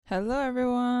Hello,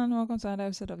 everyone. Welcome to another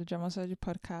episode of the Drama Surgery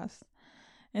Podcast.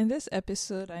 In this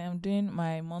episode, I am doing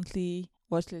my monthly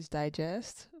Watchlist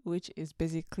digest, which is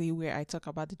basically where I talk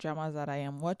about the dramas that I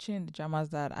am watching, the dramas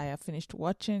that I have finished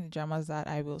watching, the dramas that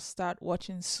I will start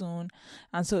watching soon.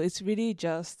 And so it's really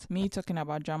just me talking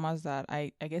about dramas that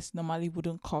I guess normally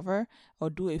wouldn't cover or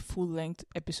do a full length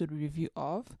episode review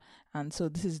of. And so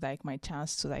this is like my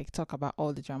chance to like talk about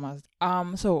all the dramas.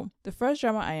 So the first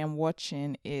drama I am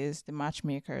watching is The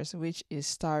Matchmakers, which is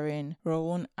starring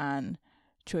Rowan and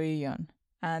Choi.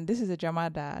 And this is a drama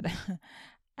that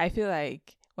I feel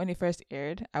like when it first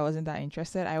aired, I wasn't that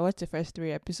interested. I watched the first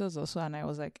 3 episodes or so, and I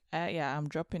was like, yeah, I'm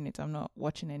dropping it. I'm not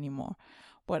watching anymore.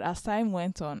 But as time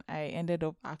went on, I ended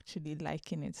up actually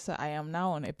liking it. So I am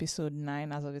now on episode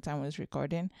 9 as of the time I was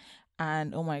recording.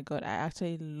 And oh my God, I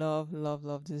actually love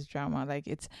this drama. Like,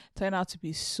 it's turned out to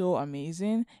be so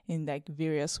amazing in like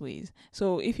various ways.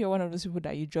 So if you're one of those people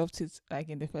that you dropped it like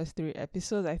in the first 3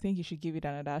 episodes, I think you should give it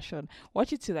another shot.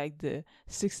 Watch it to like the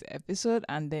 6th episode,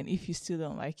 and then if you still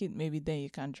don't like it, maybe then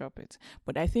you can drop it.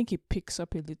 But I think it picks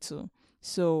up a little.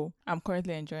 So I'm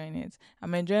currently enjoying it.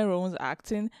 I'm enjoying Rowan's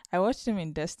acting. I watched him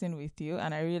in Destined with You,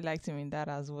 and I really liked him in that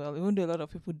as well. Even though a lot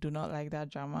of people do not like that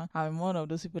drama, I'm one of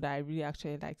those people that I really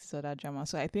actually liked this other drama.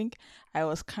 So I think I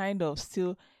was kind of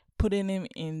still putting him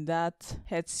in that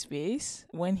headspace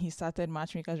when he started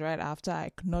Matchmakers right after. I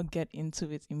could not get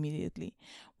into it immediately,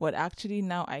 but actually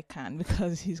now I can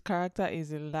because his character is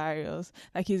hilarious.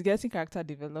 Like, he's getting character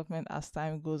development as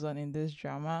time goes on in this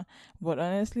drama, but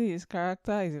honestly his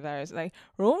character is hilarious. Like,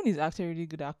 Rowan is actually really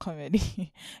good at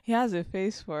comedy. He has a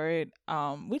face for it,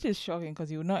 which is shocking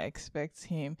because you would not expect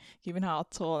him, given how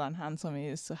tall and handsome he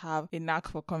is, to have a knack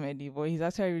for comedy, but he's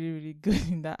actually really good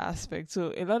in that aspect.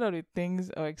 So a lot of the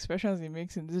things or expressions he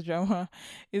makes in this drama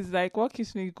is like what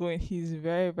keeps me going. He's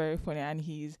very funny, and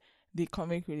he's the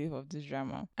comic relief of this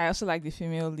drama. I also like the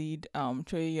female lead,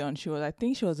 Choi Yeon. I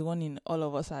think she was the one in All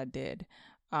of Us Are Dead.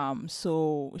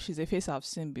 So she's a face I've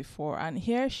seen before, and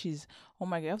here she's, oh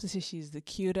my God, I have to say she's the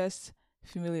cutest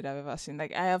female lead I've ever seen.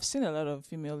 Like, I have seen a lot of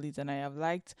female leads and I have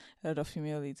liked a lot of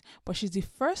female leads, but she's the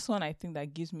first one I think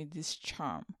that gives me this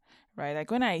charm, right? Like,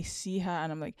 when I see her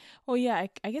and I'm like, oh yeah,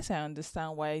 I guess I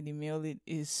understand why the male lead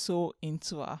is so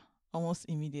into her almost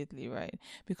immediately, right?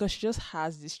 Because she just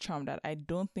has this charm that I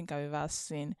don't think I've ever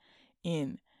seen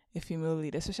in a female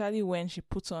lead, especially when she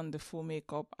puts on the full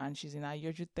makeup and she's in her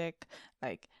Yojutech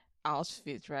like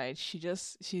outfit, right?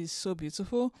 She's so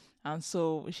beautiful, and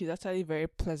so she's actually very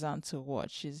pleasant to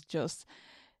watch. She's just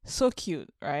so cute,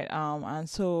 right? And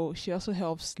so she also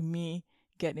helps me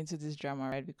get into this drama,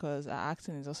 right? Because her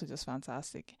acting is also just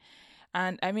fantastic.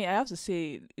 And I mean, I have to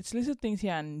say, it's little things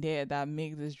here and there that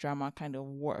make this drama kind of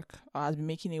work, or has been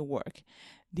making it work.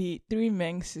 The 3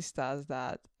 Meng sisters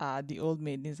that are the old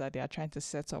maidens that they are trying to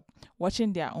set up,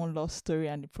 watching their own love story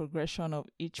and the progression of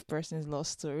each person's love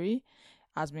story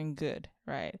has been good,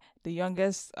 right? The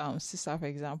youngest sister, for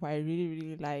example, I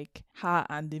really like her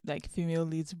and the like female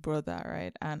lead's brother,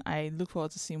 right? And I look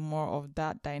forward to seeing more of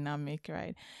that dynamic,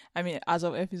 right? I mean, as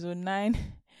of episode 9,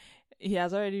 he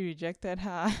has already rejected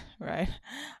her, right?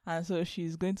 And so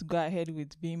she's going to go ahead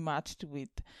with being matched with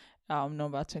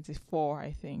number 24,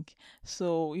 I think.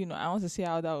 So, I want to see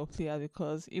how that will play out,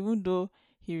 because even though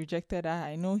he rejected her,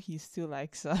 I know he still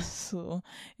likes her. So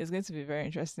it's going to be very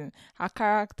interesting. Her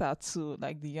character too,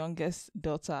 like the youngest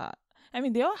daughter, I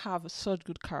mean, they all have such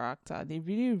good character. They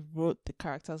really wrote the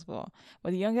characters well.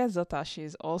 But the youngest daughter,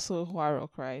 she's also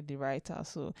Huarok, right? The writer.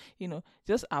 So,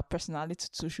 just her personality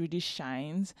too, she really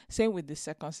shines. Same with the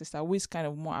second sister, who is kind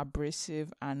of more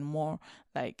abrasive and more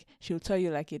like, she'll tell you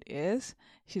like it is.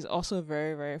 She's also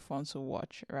very fun to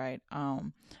watch, right?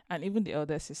 And even the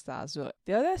elder sister as well.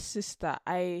 The other sister,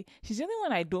 she's the only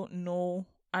one I don't know,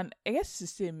 and I guess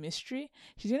it's still a mystery.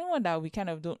 She's the only one that we kind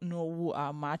of don't know who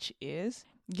our match is.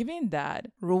 Given that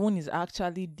Rowan is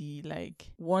actually the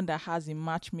like one that has a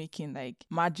matchmaking like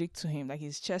magic to him, like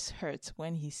his chest hurts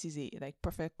when he sees a like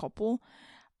perfect couple.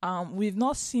 We've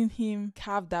not seen him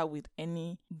have that with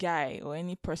any guy or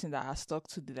any person that has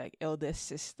talked to the like eldest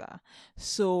sister.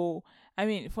 So I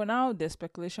mean, for now, there's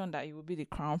speculation that he will be the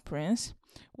crown prince,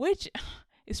 which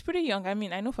is pretty young. I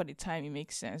mean, I know for the time it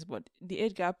makes sense, but the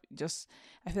age gap just,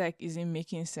 I feel like, isn't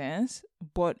making sense.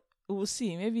 But we'll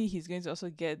see. Maybe he's going to also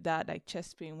get that like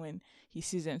chest pain when he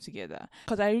sees them together,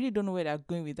 because I really don't know where they're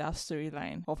going with that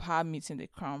storyline of her meeting the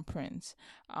crown prince.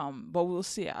 But we'll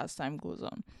see as time goes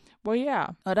on. But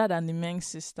yeah, other than the Meng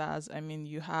sisters, I mean,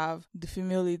 you have the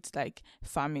female leads like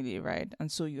family, right?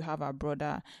 And so you have her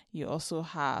brother. You also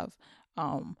have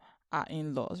our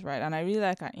in-laws, right? And I really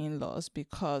like our in-laws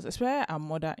because, especially our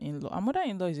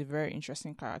mother-in-law is a very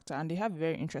interesting character, and they have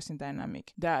very interesting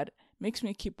dynamic that makes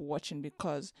me keep watching,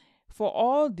 because for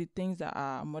all the things that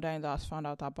our mother-in-law has found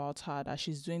out about her, that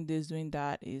she's doing this, doing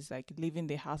that, is like leaving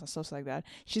the house and stuff like that,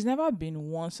 she's never been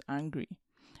once angry.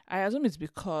 I assume it's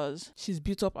because she's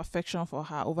built up affection for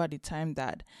her over the time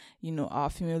that, our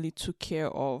family took care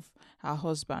of her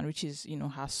husband, which is,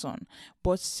 her son.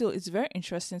 But still, it's very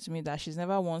interesting to me that she's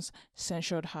never once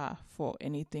censured her for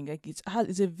anything. Like,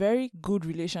 it's a very good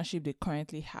relationship they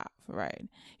currently have, right?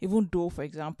 Even though, for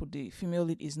example, the female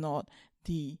lead is not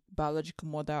the biological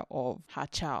mother of her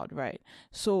child, right?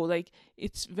 So, like,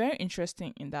 it's very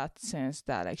interesting in that sense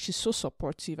that, like, she's so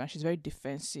supportive and she's very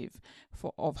defensive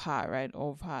of her, right,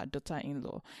 of her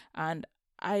daughter-in-law. And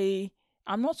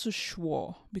I'm not too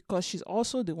sure, because she's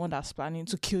also the one that's planning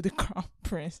to kill the crown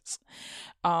prince.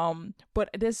 But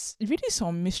there's really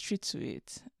some mystery to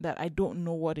it that I don't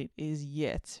know what it is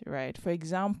yet, right? For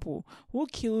example, who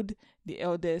killed the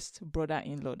eldest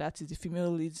brother-in-law? That is the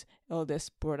female lead's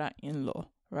eldest brother-in-law,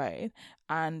 right?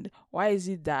 And why is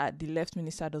it that the left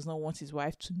minister does not want his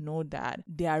wife to know that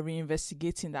they are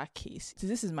reinvestigating that case? So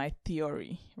this is my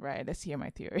theory, right? Let's hear my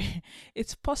theory.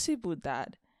 It's possible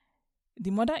that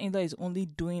the mother-in-law is only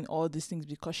doing all these things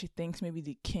because she thinks maybe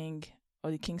the king or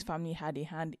the king's family had a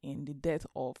hand in the death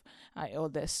of her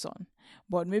eldest son.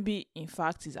 But maybe, in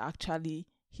fact, it's actually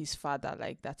his father,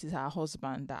 like that is her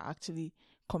husband, that actually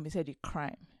committed a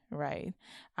crime, right?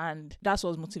 And that's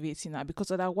what's motivating her,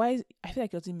 because otherwise, I feel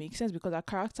like it doesn't make sense, because her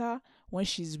character, when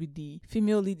she's with the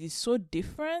female lead, is so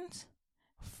different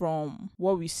from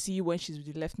what we see when she's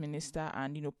with the left minister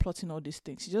and, plotting all these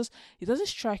things. It doesn't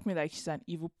strike me like she's an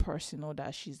evil person, or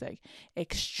that she's like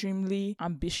extremely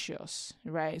ambitious,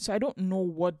 right? So I don't know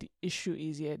what the issue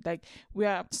is yet. Like, we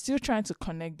are still trying to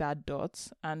connect that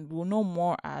dots, and we'll know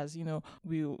more as,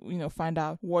 we'll find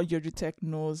out what Yodutech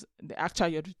knows, the actual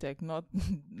Yodutech, not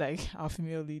like our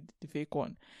female lead, the fake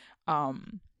one.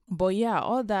 But yeah,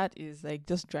 all that is like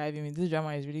just driving me. This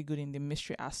drama is really good in the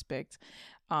mystery aspect.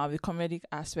 The comedic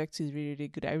aspect is really, really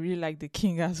good. I really like the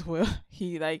king as well.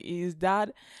 He is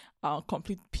that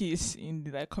complete piece in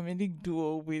the comedic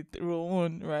duo with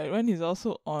Rowan, right? When he's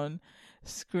also on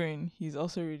screen, he's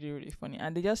also really, really funny.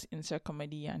 And they just insert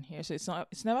comedy in here, so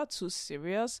it's never too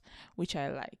serious, which I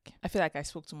like. I feel like I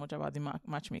spoke too much about the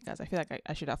Matchmakers. I feel like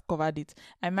I should have covered it.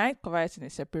 I might cover it in a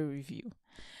separate review.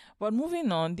 But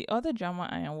moving on, the other drama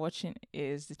I am watching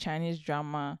is the Chinese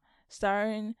drama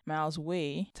starring Miles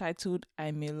Wei, titled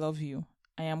I May Love You.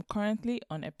 I am currently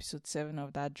on episode 7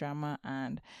 of that drama,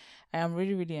 and I am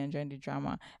really, really enjoying the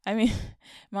drama. I mean,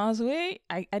 Miles Wei,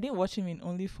 I didn't watch him in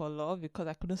Only for Love because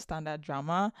I couldn't stand that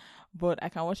drama, but I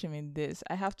can watch him in this.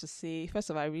 I have to say, first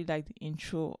of all, I really like the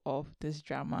intro of this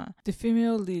drama. The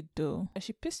female lead, though,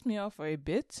 she pissed me off for a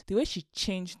bit. The way she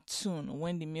changed tune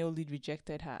when the male lead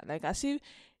rejected her, like as if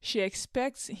she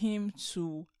expects him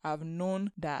to have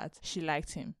known that she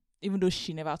liked him, even though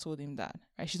she never told him that,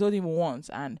 right? She told him once,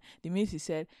 and the minute he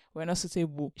said, we're not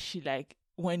suitable, she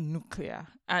went nuclear.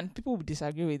 And people would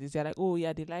disagree with this. They're like, oh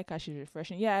yeah, they like her, she's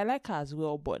refreshing. Yeah, I like her as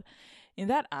well, but in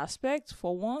that aspect,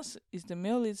 for once, it's the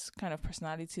male lead's kind of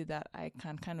personality that I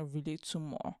can kind of relate to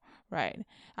more, right?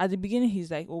 At the beginning,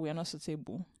 he's like, oh, we're not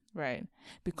suitable, right?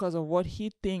 Because of what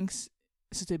he thinks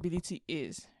suitability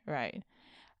is, right?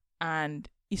 And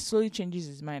he slowly changes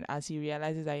his mind as he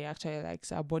realizes that he actually likes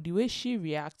her. But the way she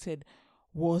reacted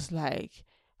was like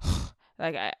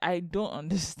I don't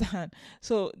understand.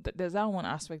 So there's that one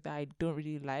aspect that I don't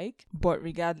really like. But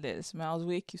regardless, Miles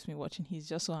Way keeps me watching. He's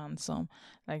just so handsome.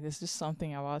 Like, there's just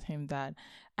something about him that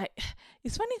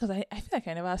it's funny because I feel like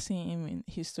I never seen him in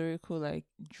historical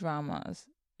dramas.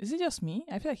 Is it just me?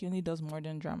 I feel like he only does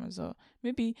modern dramas, or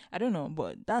maybe, I don't know,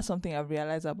 but that's something I've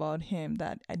realized about him,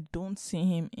 that I don't see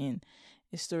him in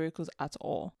historicals at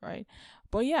all, right?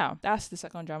 But yeah, that's the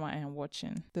second drama I am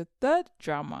watching. The third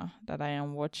drama that I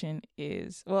am watching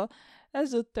is, well,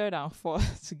 let's do third and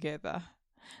fourth together.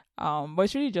 But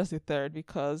it's really just the third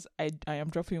because I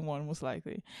am dropping one most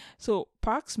likely. So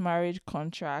Park's Marriage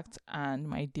Contract and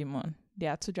My Demon. There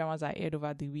are two dramas I aired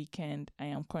over the weekend. I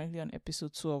am currently on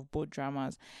episode 2 of both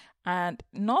dramas. And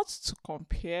not to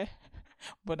compare,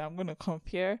 but I'm going to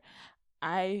compare.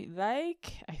 I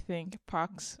think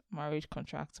Park's Marriage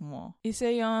Contract more.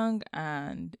 Issei Young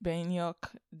and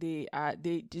Benyok, they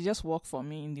just work for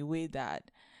me in the way that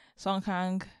Song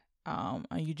Kang and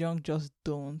Yu Jung just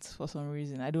don't, for some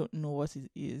reason. I don't know what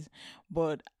it is,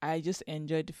 but I just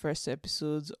enjoyed the first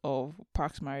episodes of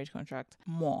Park's Marriage Contract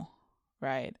more,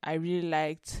 right? I really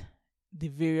liked the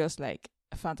various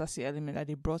fantasy element that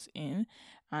they brought in,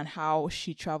 and how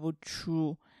she traveled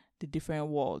through the different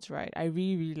worlds, right? I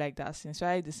really, really like that scene. So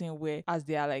I like the scene where as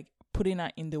they are like putting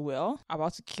her in the well,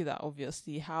 about to kill her,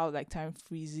 obviously, how like time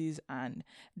freezes and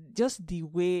just the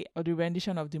way or the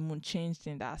rendition of the moon changed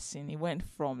in that scene. It went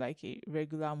from like a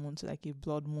regular moon to like a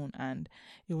blood moon, and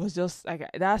it was just like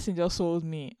that scene just sold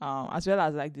me. As well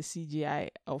as like the CGI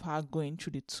of her going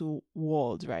through the two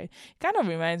worlds, right? It kind of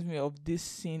reminds me of this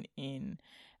scene in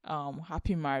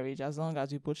Happy Marriage, As Long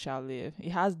As We Both Shall Live.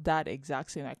 It has that exact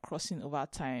same like crossing over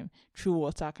time through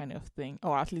water kind of thing,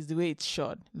 or at least the way it's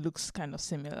shot looks kind of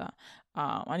similar.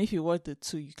 And if you watch the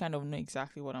two, you kind of know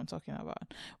exactly what I'm talking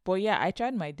about. But yeah, I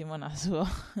tried My Demon as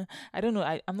well. I don't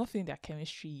know, I'm not feeling their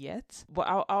chemistry yet, but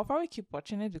I'll probably keep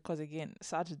watching it because again,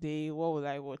 Saturday, what will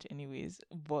I watch anyways?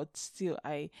 But still,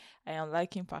 I am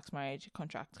liking Parks Marriage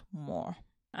Contract more.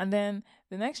 And then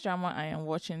the next drama I am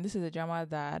watching, this is a drama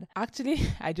that actually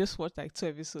I just watched like 2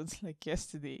 episodes like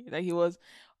yesterday. Like it was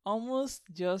almost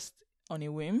just on a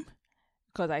whim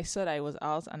because I saw that it was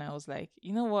out and I was like,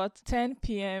 you know what, 10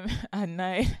 p.m. at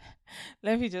night,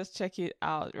 let me just check it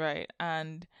out, right?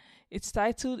 And it's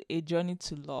titled A Journey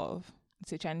to Love.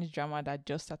 It's a Chinese drama that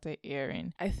just started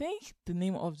airing. I think the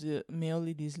name of the male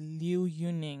lead is Liu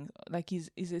Yuning. Like he's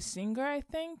a singer, I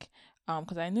think.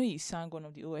 Because I know he sang one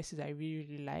of the OSTs I really,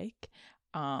 really like.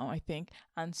 I think.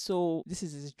 And so this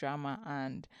is his drama,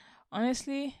 and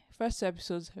honestly, first 2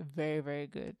 episodes very, very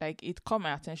good. Like it caught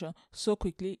my attention so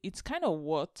quickly. It's kind of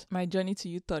what My Journey to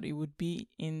You thought it would be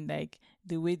in like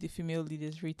the way the female lead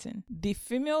is written. The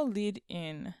female lead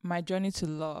in My Journey to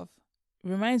Love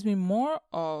reminds me more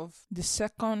of the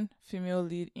second female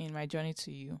lead in My Journey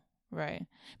to You, right?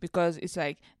 Because it's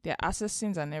like they're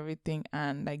assassins and everything,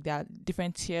 and like there are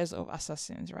different tiers of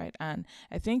assassins, right? And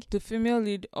I think the female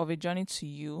lead of A Journey to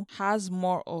You has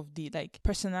more of the like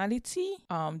personality,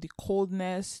 the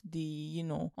coldness, the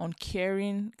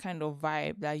uncaring kind of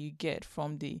vibe that you get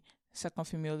from the second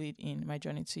female lead in My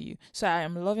Journey to You. So I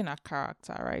am loving her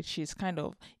character, right? She's kind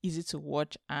of easy to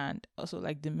watch, and also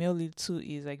like the male lead too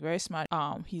is like very smart.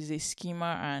 He's a schemer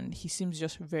and he seems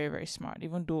just very, very smart,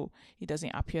 even though it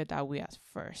doesn't appear that way at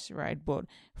first, right? But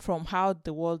from how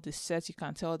the world is set, you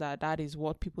can tell that that is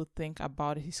what people think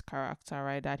about his character,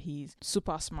 right? That he's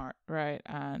super smart, right?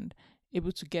 And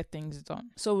able to get things done.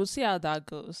 So we'll see how that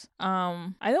goes.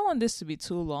 I don't want this to be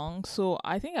too long, so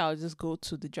I think I'll just go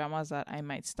to the dramas that I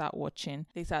might start watching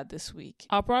later this week.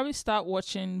 I'll probably start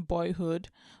watching Boyhood,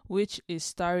 which is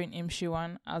starring Im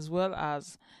Shiwan, as well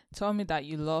as Tell Me That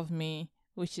You Love Me,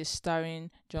 which is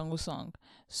starring Jung Song.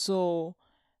 So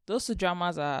those 2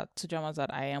 dramas are 2 dramas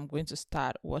that I am going to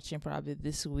start watching probably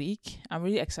this week. I'm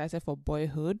really excited for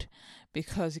Boyhood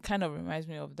because it kind of reminds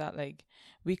me of that like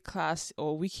weak class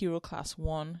or weak hero class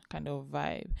 1 kind of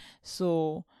vibe.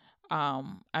 So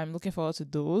I'm looking forward to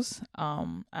those.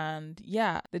 And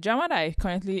yeah, the drama that I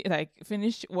currently like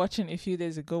finished watching a few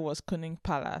days ago was Kunning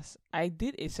Palace. I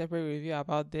did a separate review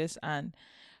about this, and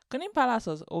Kunning Palace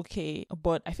was okay,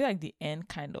 but I feel like the end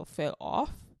kind of fell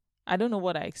off. I don't know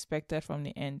what I expected from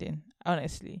the ending,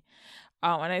 honestly.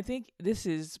 And I think this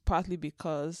is partly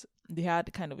because they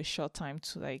had kind of a short time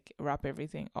to like wrap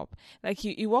everything up. Like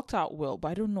he worked out well, but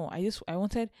I don't know. I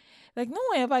wanted, like, no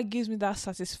one ever gives me that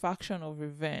satisfaction of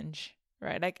revenge,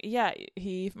 right? Like, yeah,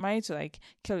 he managed to like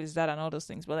kill his dad and all those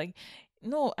things, but like,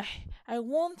 no, I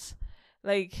want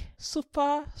like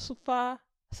super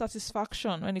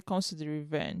satisfaction when it comes to the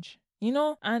revenge,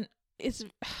 and it's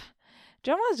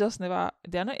dramas just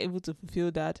they're not able to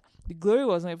fulfill that. The Glory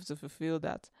was not able to fulfill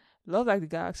that. Love Like the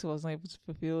Galaxy was not able to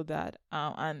fulfill that.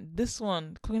 And this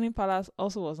one, Kunning Palace,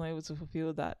 also was not able to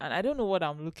fulfill that. And I don't know what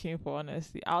I'm looking for,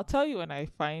 honestly. I'll tell you when I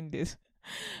find this.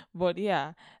 But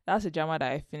yeah, that's a drama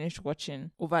that I finished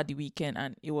watching over the weekend,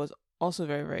 and it was also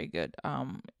very, very good.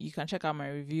 You can check out my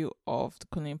review of the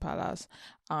Kunning Palace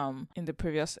in the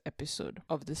previous episode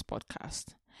of this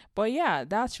podcast. But yeah,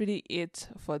 that's really it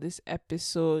for this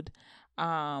episode.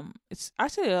 It's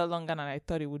actually a lot longer than I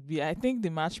thought it would be. I think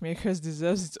the Matchmakers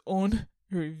deserves its own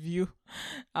review.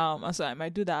 And so I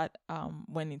might do that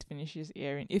when it finishes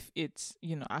airing, if it's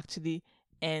actually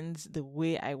ends the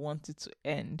way I want it to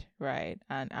end, right?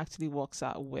 And actually works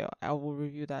out well. I will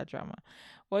review that drama.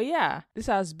 Well, yeah, this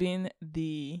has been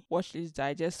the Watchlist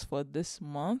Digest for this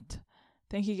month.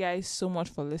 Thank you guys so much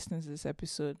for listening to this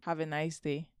episode. Have a nice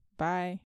day. Bye.